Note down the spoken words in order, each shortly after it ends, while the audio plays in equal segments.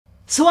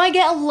So I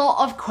get a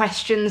lot of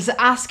questions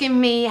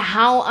asking me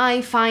how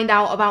I find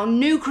out about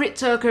new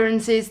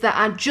cryptocurrencies that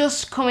are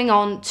just coming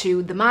on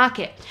to the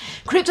market.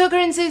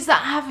 Cryptocurrencies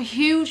that have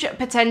huge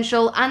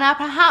potential and are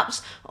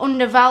perhaps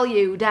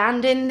undervalued,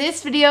 and in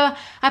this video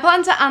I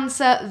plan to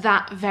answer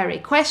that very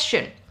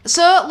question.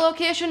 So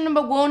location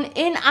number one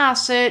in our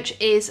search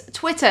is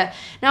Twitter.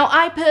 Now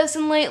I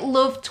personally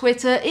love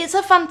Twitter. It's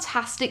a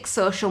fantastic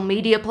social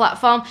media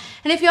platform,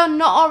 and if you're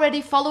not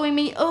already following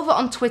me over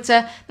on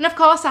Twitter, then of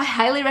course I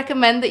highly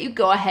recommend that you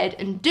go ahead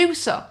and do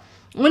so.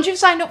 Once you've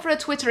signed up for a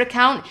Twitter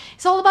account,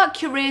 it's all about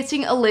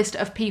curating a list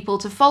of people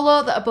to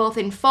follow that are both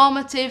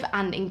informative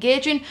and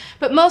engaging,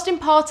 but most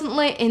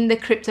importantly in the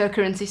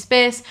cryptocurrency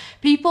space,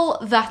 people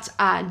that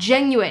are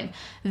genuine.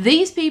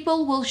 These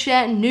people will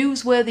share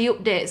newsworthy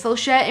updates, they'll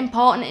share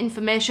important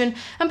information,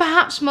 and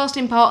perhaps most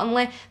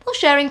importantly, they'll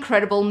share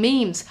incredible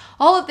memes.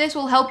 All of this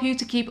will help you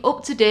to keep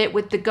up to date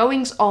with the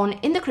goings on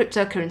in the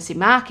cryptocurrency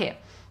market.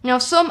 Now,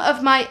 some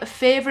of my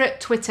favourite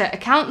Twitter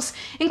accounts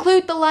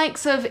include the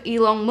likes of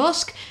Elon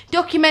Musk,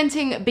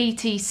 Documenting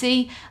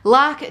BTC,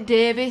 Lark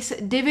Davis,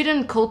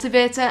 Dividend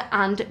Cultivator,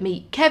 and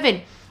Meet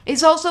Kevin.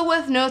 It's also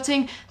worth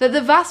noting that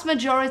the vast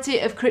majority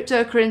of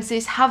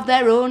cryptocurrencies have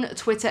their own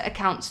Twitter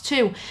accounts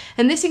too,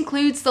 and this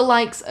includes the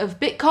likes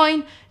of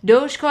Bitcoin,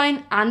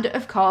 Dogecoin, and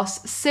of course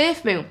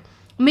SafeMoon.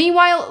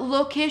 Meanwhile,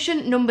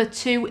 location number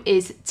two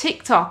is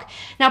TikTok.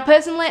 Now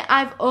personally,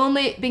 I've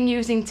only been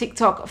using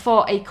TikTok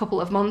for a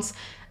couple of months.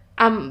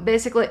 I'm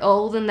basically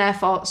old and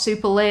therefore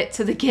super late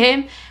to the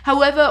game.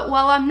 However,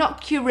 while I'm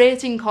not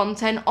curating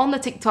content on the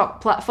TikTok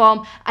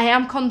platform, I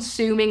am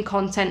consuming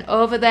content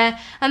over there,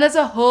 and there's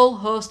a whole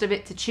host of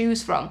it to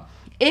choose from.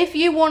 If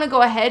you want to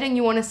go ahead and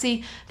you want to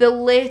see the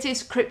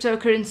latest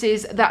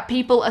cryptocurrencies that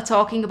people are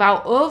talking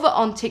about over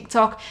on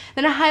TikTok,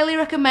 then I highly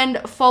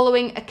recommend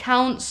following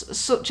accounts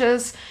such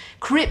as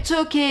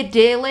CryptoK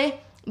Daily,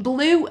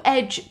 Blue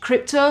Edge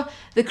Crypto,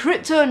 The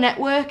Crypto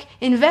Network,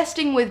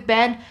 Investing with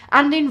Ben,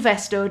 and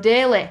Investo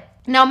Daily.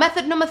 Now,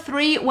 method number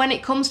three when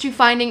it comes to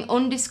finding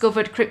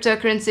undiscovered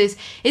cryptocurrencies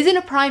is in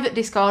a private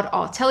Discord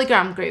or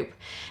Telegram group.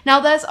 Now,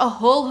 there's a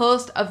whole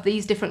host of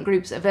these different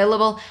groups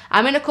available.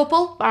 I'm in a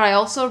couple, but I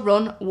also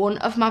run one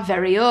of my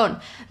very own.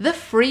 The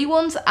free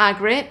ones are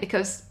great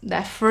because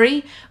they're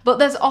free, but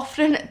there's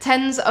often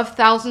tens of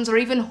thousands or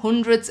even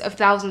hundreds of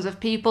thousands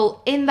of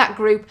people in that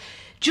group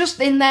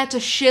just in there to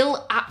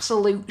shill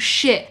absolute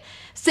shit.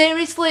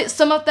 Seriously,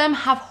 some of them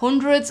have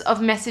hundreds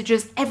of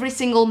messages every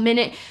single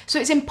minute, so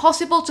it's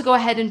impossible to go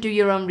ahead and do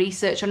your own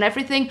research on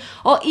everything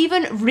or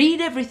even read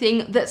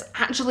everything that's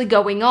actually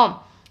going on.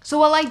 So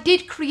while I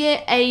did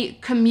create a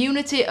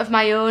community of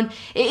my own,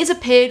 it is a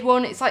paid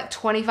one, it's like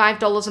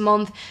 $25 a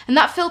month, and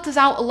that filters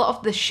out a lot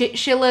of the shit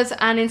shillers,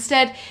 and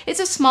instead it's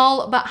a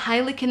small but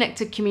highly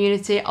connected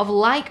community of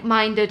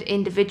like-minded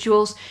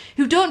individuals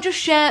who don't just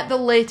share the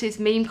latest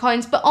meme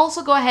coins, but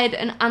also go ahead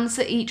and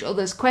answer each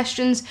other's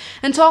questions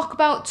and talk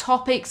about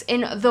topics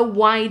in the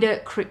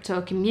wider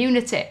crypto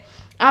community.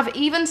 I've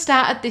even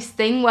started this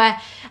thing where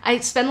I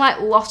spend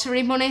like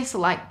lottery money, so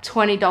like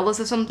 $20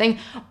 or something,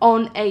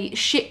 on a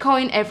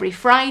shitcoin every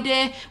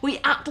Friday. We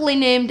aptly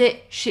named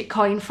it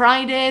Shitcoin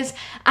Fridays,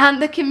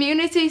 and the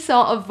community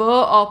sort of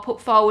vote or put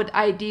forward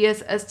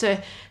ideas as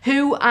to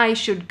who I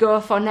should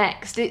go for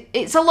next.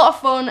 It's a lot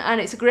of fun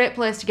and it's a great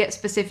place to get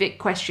specific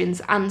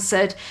questions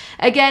answered.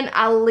 Again,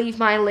 I'll leave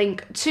my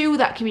link to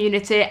that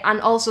community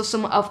and also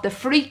some of the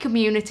free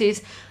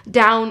communities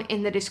down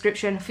in the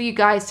description for you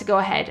guys to go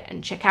ahead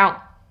and check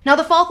out. Now,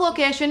 the fourth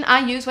location I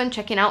use when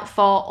checking out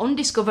for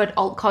undiscovered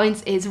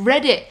altcoins is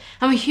Reddit.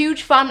 I'm a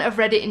huge fan of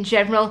Reddit in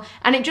general,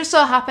 and it just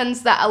so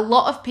happens that a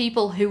lot of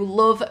people who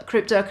love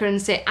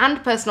cryptocurrency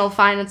and personal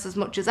finance as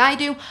much as I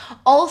do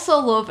also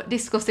love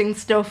discussing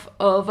stuff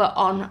over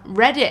on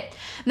Reddit.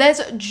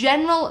 There's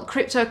general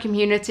crypto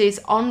communities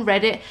on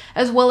Reddit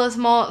as well as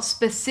more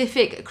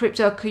specific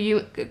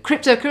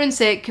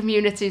cryptocurrency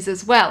communities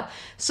as well.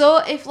 So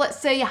if, let's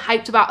say, you're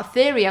hyped about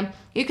Ethereum,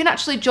 you can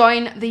actually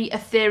join the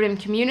Ethereum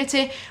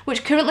community,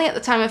 which currently at the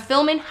time of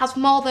filming has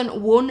more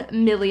than 1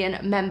 million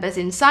members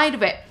inside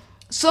of it.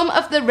 Some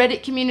of the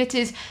Reddit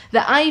communities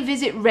that I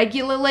visit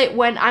regularly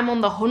when I'm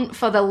on the hunt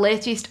for the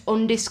latest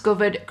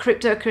undiscovered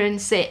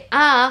cryptocurrency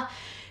are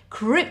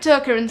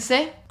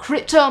Cryptocurrency,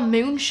 Crypto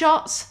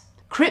Moonshots,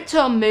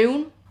 Crypto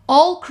Moon,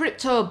 All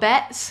Crypto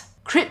Bets,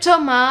 Crypto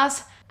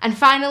Mars, and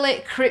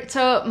finally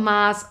Crypto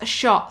Mars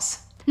Shots.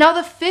 Now,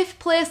 the fifth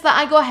place that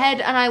I go ahead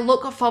and I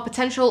look for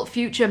potential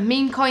future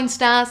meme coin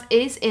stars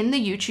is in the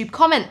YouTube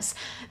comments.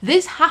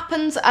 This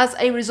happens as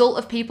a result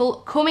of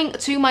people coming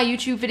to my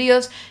YouTube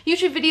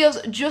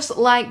videos just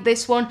like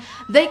this one.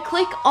 They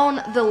click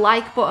on the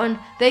like button,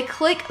 they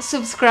click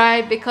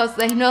subscribe because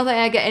they know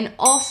they are getting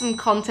awesome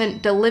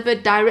content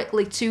delivered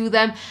directly to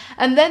them,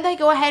 and then they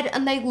go ahead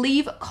and they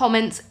leave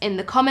comments in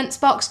the comments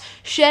box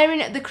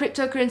sharing the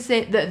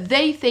cryptocurrency that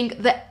they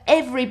think that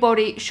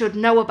everybody should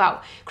know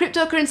about,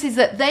 cryptocurrencies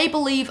that they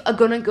believe are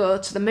gonna go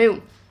to the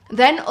moon.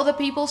 Then other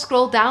people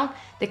scroll down,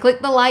 they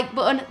click the like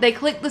button, they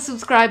click the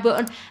subscribe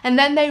button, and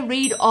then they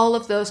read all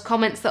of those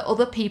comments that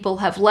other people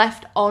have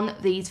left on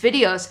these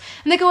videos.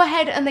 And they go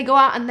ahead and they go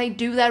out and they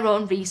do their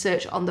own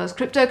research on those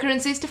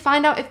cryptocurrencies to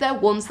find out if they're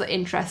ones that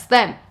interest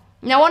them.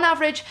 Now, on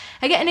average,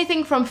 I get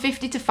anything from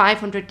 50 to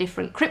 500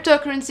 different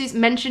cryptocurrencies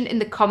mentioned in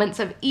the comments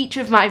of each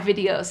of my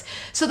videos.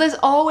 So there's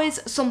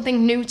always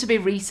something new to be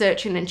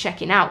researching and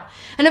checking out.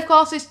 And of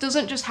course, this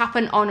doesn't just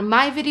happen on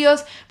my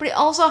videos, but it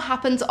also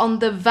happens on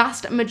the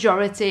vast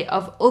majority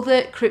of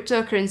other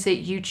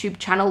cryptocurrency YouTube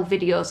channel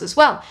videos as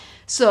well.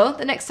 So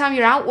the next time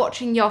you're out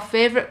watching your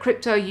favorite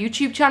crypto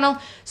YouTube channel,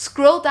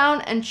 scroll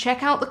down and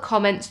check out the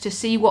comments to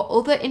see what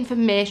other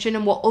information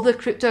and what other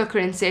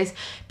cryptocurrencies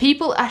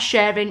people are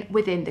sharing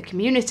within the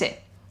community.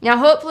 Now,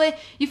 hopefully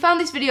you found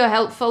this video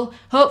helpful.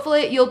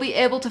 Hopefully you'll be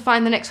able to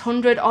find the next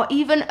 100 or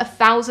even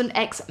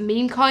 1000X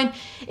meme coin.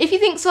 If you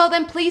think so,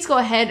 then please go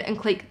ahead and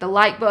click the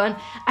like button.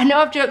 I know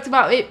I've joked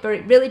about it, but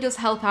it really does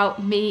help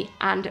out me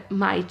and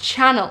my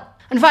channel.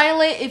 And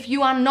finally, if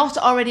you are not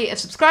already a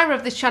subscriber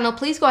of this channel,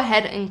 please go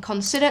ahead and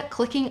consider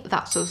clicking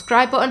that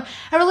subscribe button.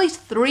 I release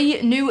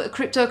 3 new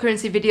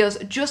cryptocurrency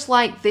videos just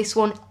like this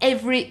one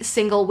every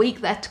single week.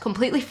 They're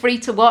completely free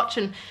to watch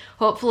and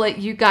hopefully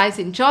you guys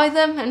enjoy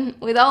them. And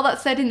with all that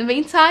said, in the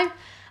meantime,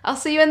 I'll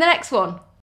see you in the next one.